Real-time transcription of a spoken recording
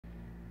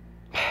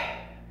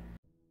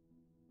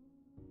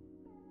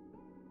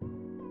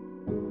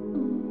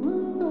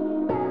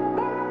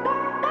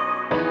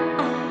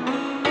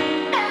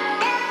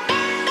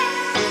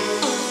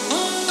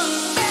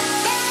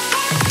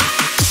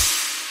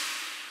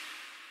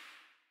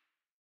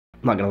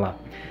I'm not gonna lie.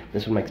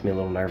 This one makes me a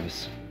little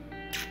nervous.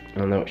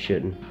 I know it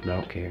shouldn't, but I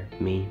don't care.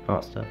 Me,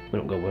 hot stuff, we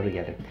don't go well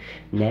together.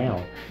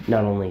 Now,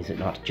 not only is it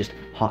not just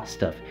hot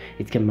stuff,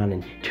 it's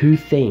combining two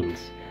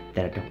things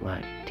that I don't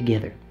like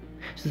together.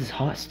 So this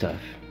hot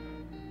stuff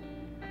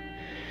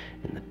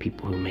and the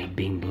people who made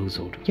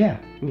BeanBoozled. Yeah,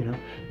 you know,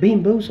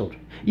 BeanBoozled.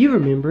 You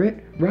remember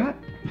it, right?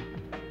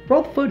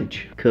 Roll the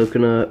footage.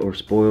 Coconut or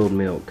spoiled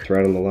milk. It's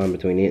right on the line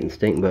between it and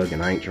stink bug,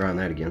 and I ain't trying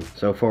that again.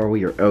 So far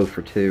we are 0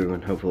 for 2,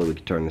 and hopefully we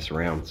can turn this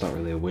around. It's not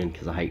really a win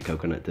because I hate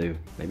coconut too.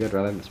 Maybe I'd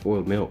rather have the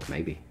spoiled milk,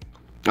 maybe.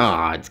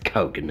 Ah, it's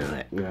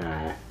coconut.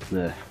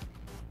 Ugh.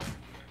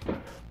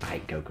 I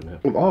hate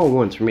coconut. All at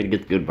once for me to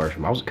get the good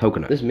version. I was a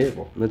coconut. This is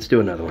miserable. Let's do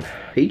another one.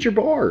 Eat your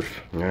barf.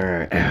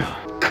 Alright.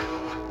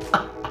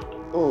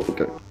 Oh,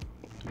 okay.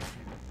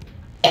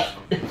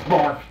 It's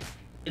barf.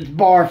 It's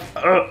barf.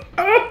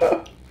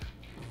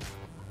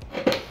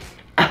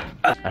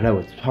 I know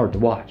it's hard to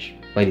watch,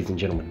 ladies and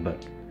gentlemen,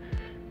 but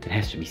it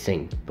has to be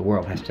seen. The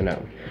world has to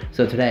know.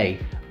 So today,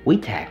 we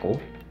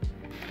tackle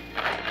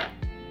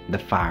the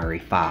Fiery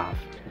 5.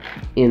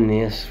 In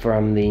this,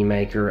 from the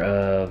maker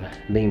of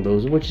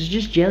BeanBoozled, which is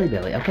just Jelly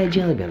Belly. Okay,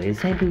 Jelly Belly. The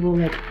same people who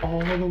make all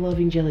the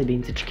loving jelly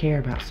beans that you care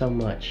about so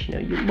much. You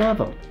know, you love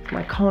them. It's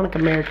an iconic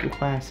American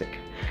classic.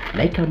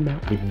 They come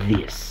out with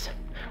this.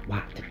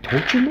 Why? To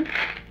torture me?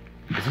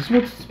 Is this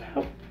what it's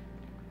about?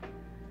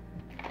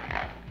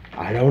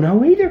 I don't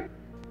know either.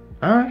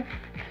 Alright.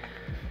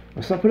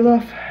 Let's not put it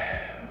off.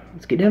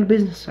 Let's get down to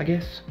business, I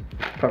guess.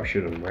 Probably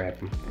should have wrapped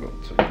them.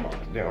 Let's put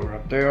it down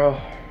right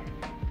there.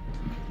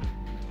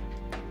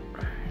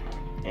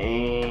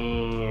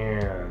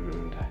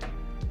 And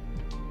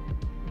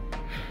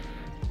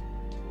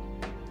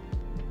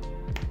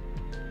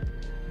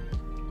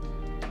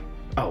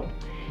oh,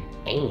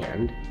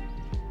 and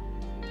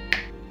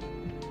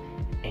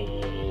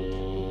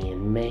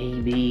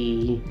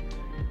maybe,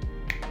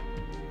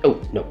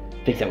 oh no,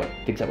 fix that one,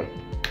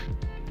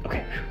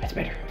 okay, that's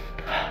better.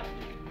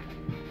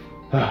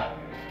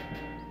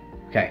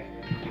 Okay,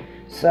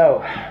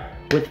 so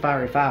with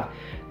Fiery 5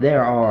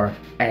 there are,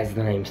 as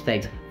the name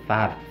states,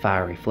 5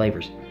 fiery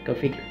flavors. Go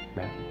figure,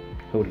 right?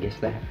 Who would have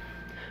guessed that?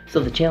 So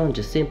the challenge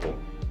is simple.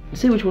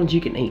 Let's see which ones you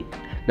can eat.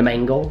 The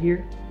main goal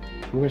here,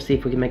 we're gonna see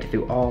if we can make it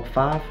through all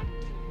 5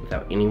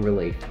 without any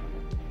relief.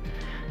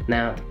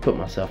 Now, to put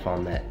myself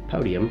on that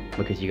podium,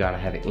 because you gotta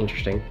have it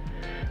interesting,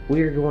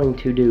 we're going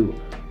to do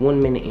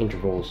 1-minute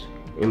intervals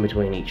in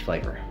between each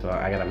flavor. So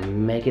I gotta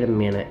make it a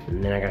minute,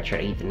 and then I gotta try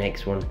to eat the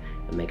next one,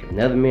 and make it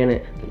another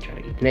minute, then try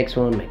to eat the next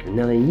one, make it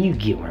another, and you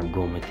get where I'm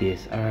going with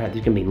this. Alright,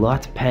 there's gonna be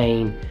lots of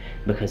pain,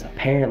 because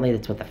apparently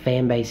that's what the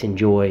fan base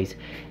enjoys,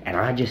 and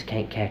I just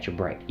can't catch a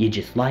break. You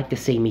just like to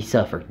see me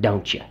suffer,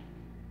 don't you?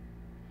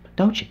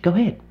 Don't you? Go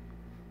ahead.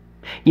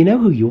 You know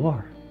who you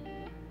are.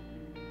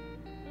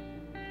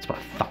 That's what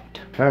I thought.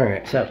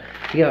 Alright, so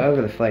to go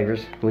over the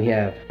flavors, we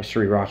have a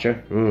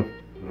sriracha,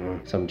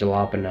 some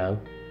jalapeno,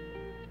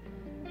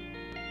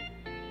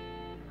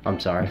 I'm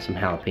sorry, some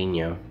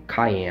jalapeno,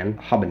 cayenne,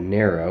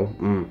 habanero,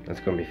 that's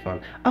gonna be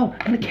fun. Oh,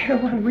 and a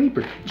Carolina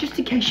Reaper, just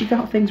in case you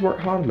thought things weren't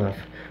hot enough.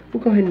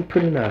 We'll go ahead and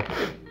put in a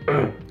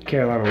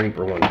Carolina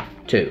Reaper one,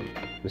 too.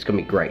 It's gonna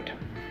be great.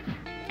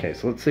 Okay,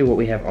 so let's see what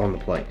we have on the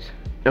plate.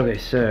 Okay,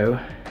 so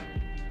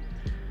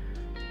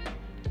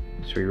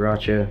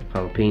sriracha,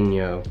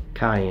 jalapeno,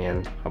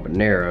 cayenne,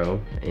 habanero,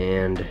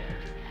 and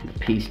the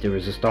piece de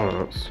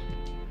resistance,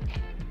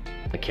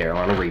 the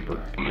Carolina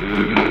Reaper.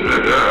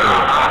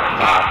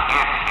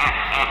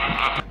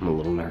 I'm a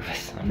little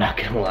nervous, I'm not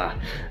gonna lie.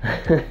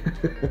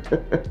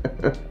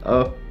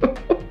 Oh.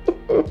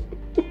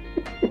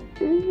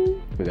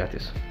 We got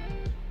this.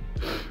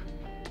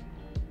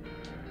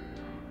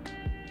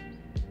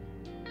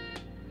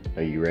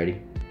 Are you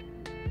ready?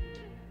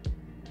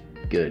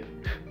 Good,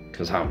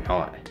 because I'm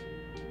not.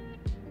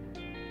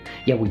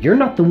 Yeah, well, you're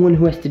not the one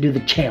who has to do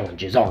the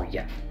challenges, are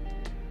ya?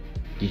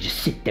 You just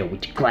sit there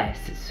with your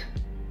glasses.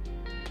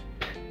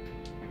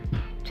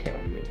 Tell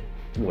me.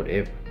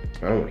 Whatever.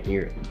 I don't want to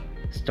hear it.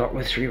 Start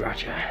with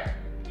sriracha.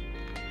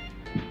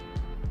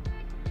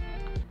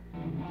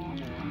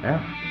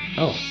 Ow.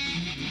 Oh.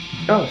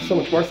 Oh, it's so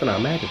much worse than I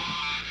imagined.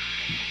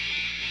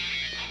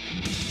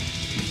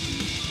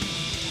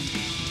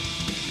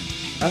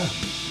 Oh.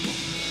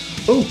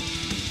 Ooh,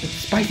 it's a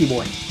spicy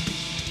boy.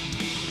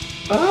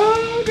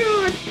 Oh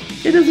god,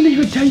 it doesn't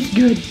even taste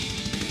good.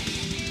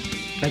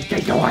 It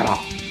tastes horrible.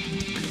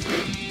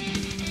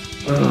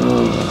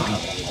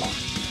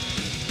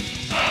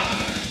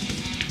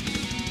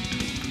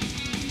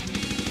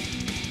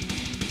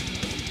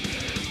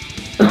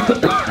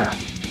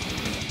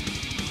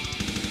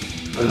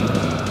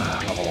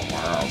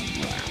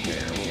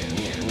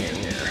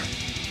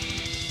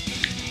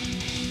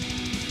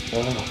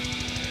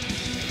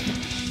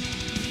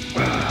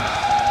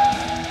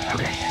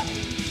 Okay.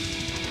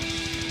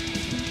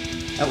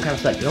 That one kind of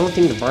sucked. The only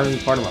thing to burn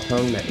part of my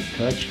tongue that it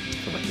touched,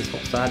 so like this whole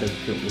side doesn't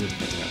feel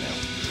anything right now.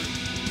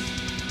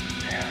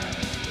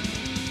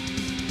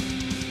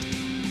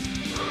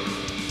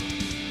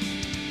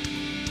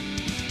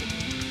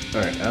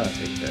 Alright, I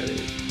think that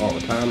is all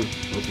the time.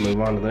 Let's move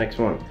on to the next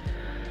one.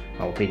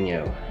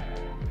 Jalapeno.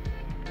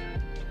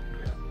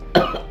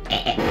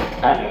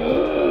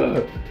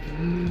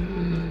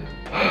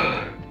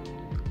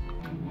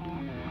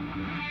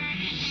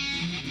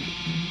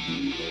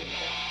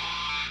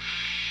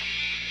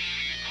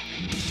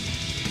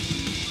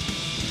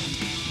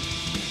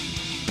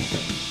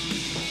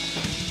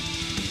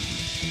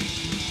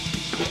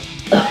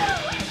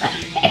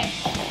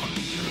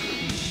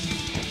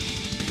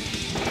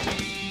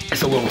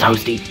 It's a little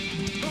toasty.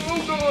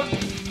 Oh god.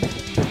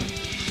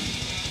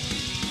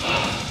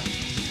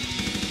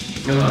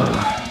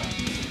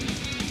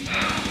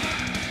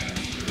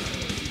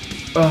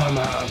 Oh,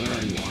 my eyes are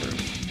already watering.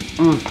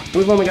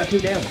 We've only got 2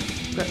 down.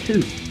 We've got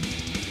 2.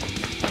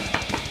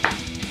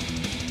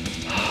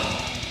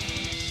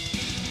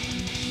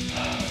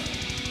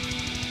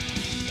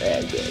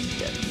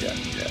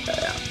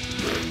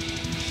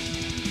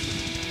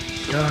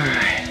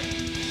 Alright.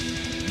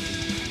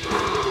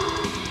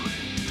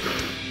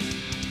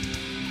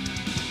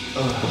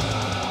 Oh,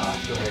 I'm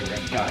sorry,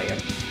 goddamn.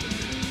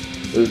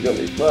 This is gonna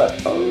be fun.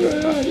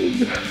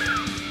 Alright.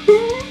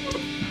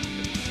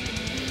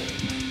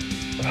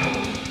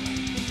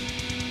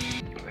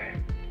 Okay.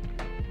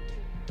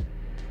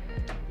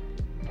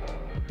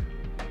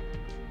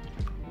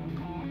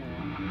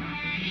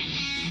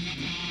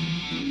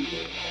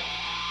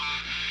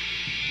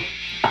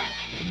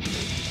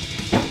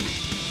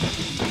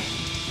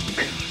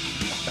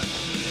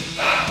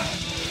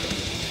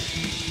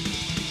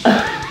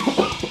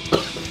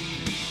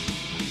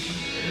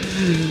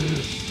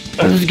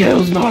 This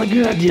girl's not a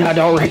good idea. I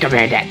don't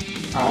recommend it.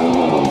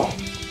 Oh.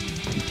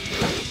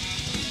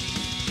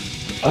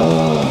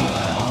 Oh.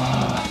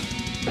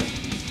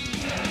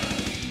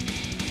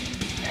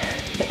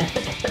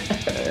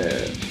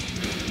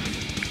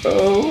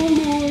 Oh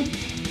Lord.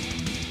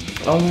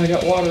 Oh, I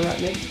got water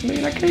right next to me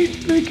and I can't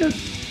drink it.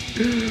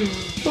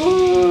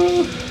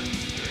 Oh,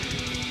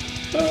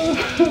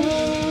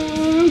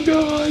 oh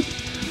God.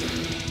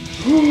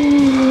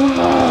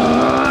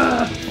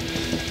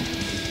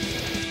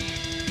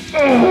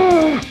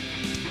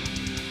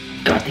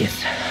 Got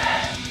this.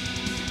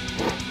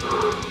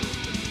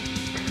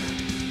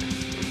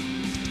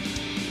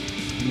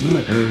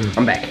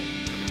 I'm back.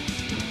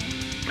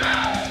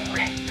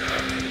 Okay.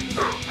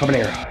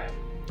 Habanero.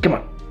 Come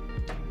on.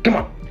 Come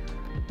on.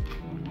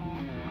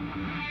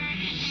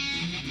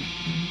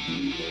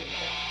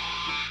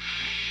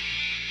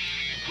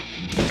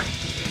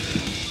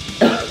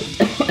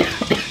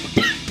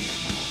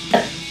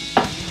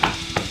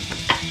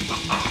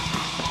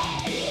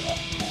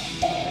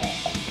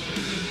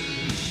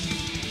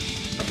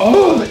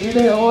 Oh, the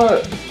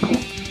NAR.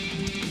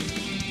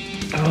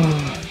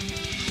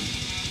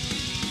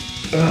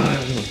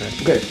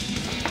 Okay.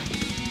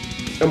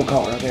 I'm gonna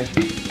call it right there.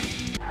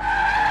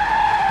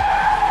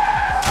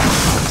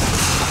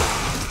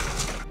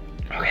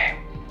 Okay.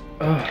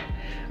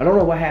 I don't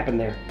know what happened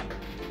there.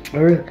 I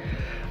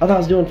thought I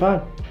was doing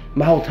fine.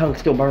 My whole tongue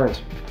still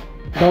burns.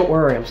 Don't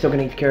worry, I'm still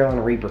gonna eat the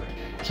Carolina Reaper.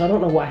 So I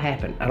don't know what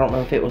happened. I don't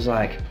know if it was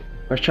like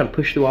I was trying to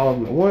push through all of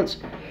them at once.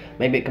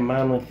 Maybe it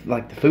combined with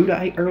like the food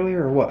I ate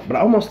earlier or what. But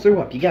I almost threw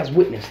up. You guys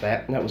witnessed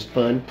that, and that was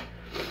fun.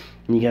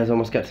 And you guys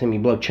almost got to see me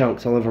blow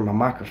chunks all over my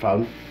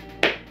microphone.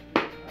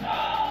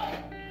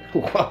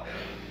 What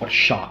a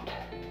shot.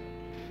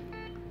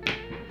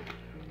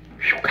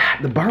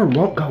 God, the burn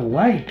won't go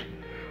away.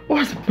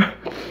 What's it?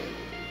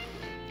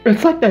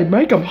 It's like they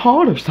make them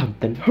hot or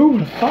something. Who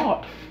would have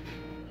thought?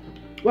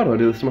 Why do I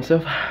do this to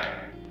myself?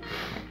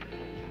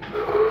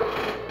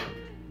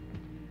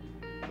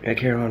 That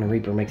Carolina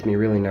Reaper makes me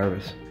really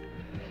nervous.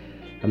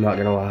 I'm not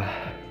gonna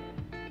lie.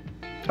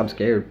 I'm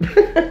scared.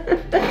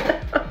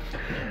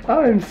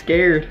 I'm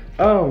scared.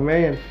 Oh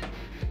man.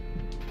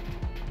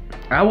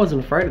 I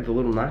wasn't afraid of the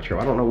little nitro.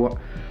 I don't know what.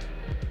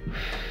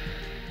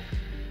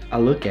 I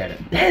look at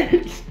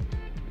it.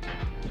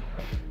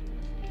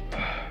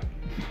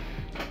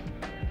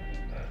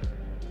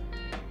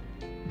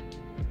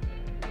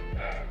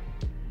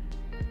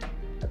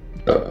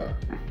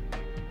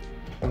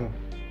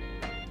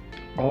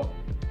 Oh.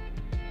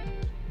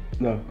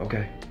 No,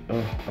 okay.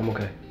 Oh, I'm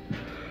okay.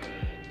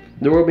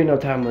 There will be no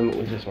time limit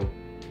with this one.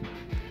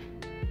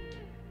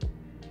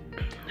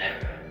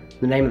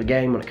 The name of the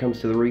game when it comes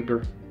to the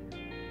Reaper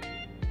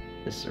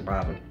is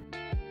surviving.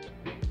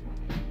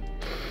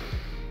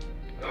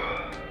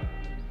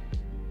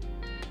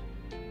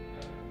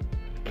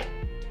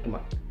 Come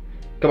on.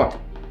 Come on.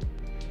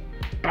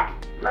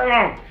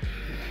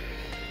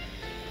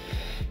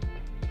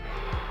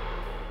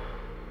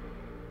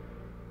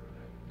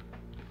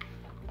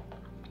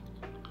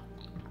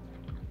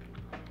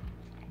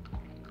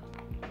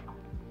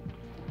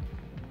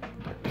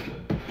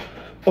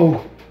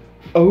 Oh,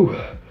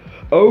 oh,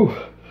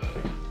 oh,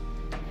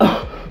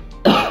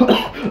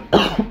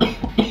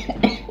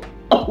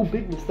 oh,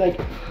 big mistake.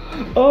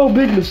 Oh,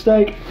 big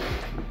mistake.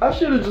 I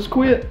should have just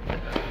quit.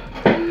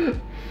 I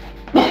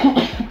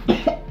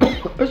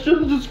should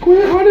have just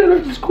quit. Why did I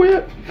just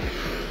quit?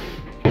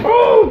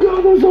 Oh,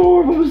 God, that was a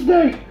horrible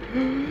mistake.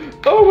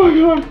 Oh my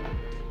god.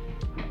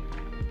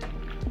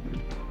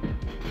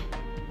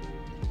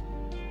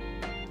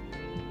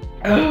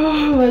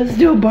 Oh, it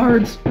still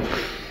burns.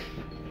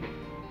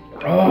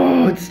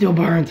 Oh, it still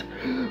burns.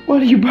 Why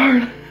do you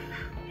burn?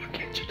 Why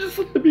can't you just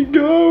let me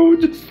go?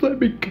 Just let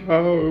me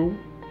go.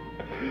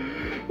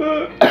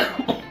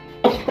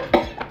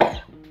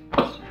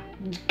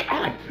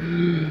 God.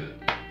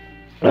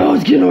 Oh,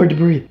 it's getting hard to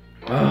breathe.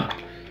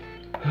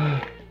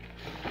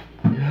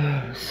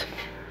 Yes.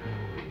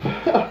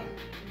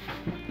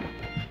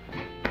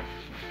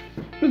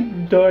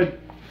 Done.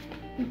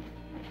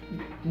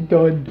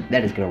 Done.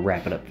 That is gonna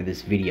wrap it up for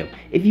this video.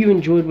 If you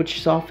enjoyed what you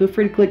saw, feel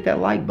free to click that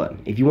like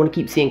button. If you want to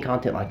keep seeing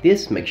content like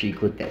this, make sure you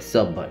click that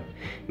sub button.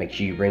 Make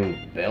sure you ring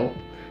the bell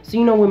so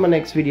you know when my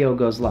next video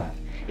goes live.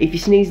 If you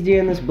sneeze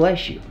during this,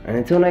 bless you. And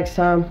until next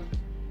time,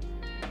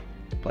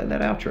 play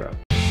that outro.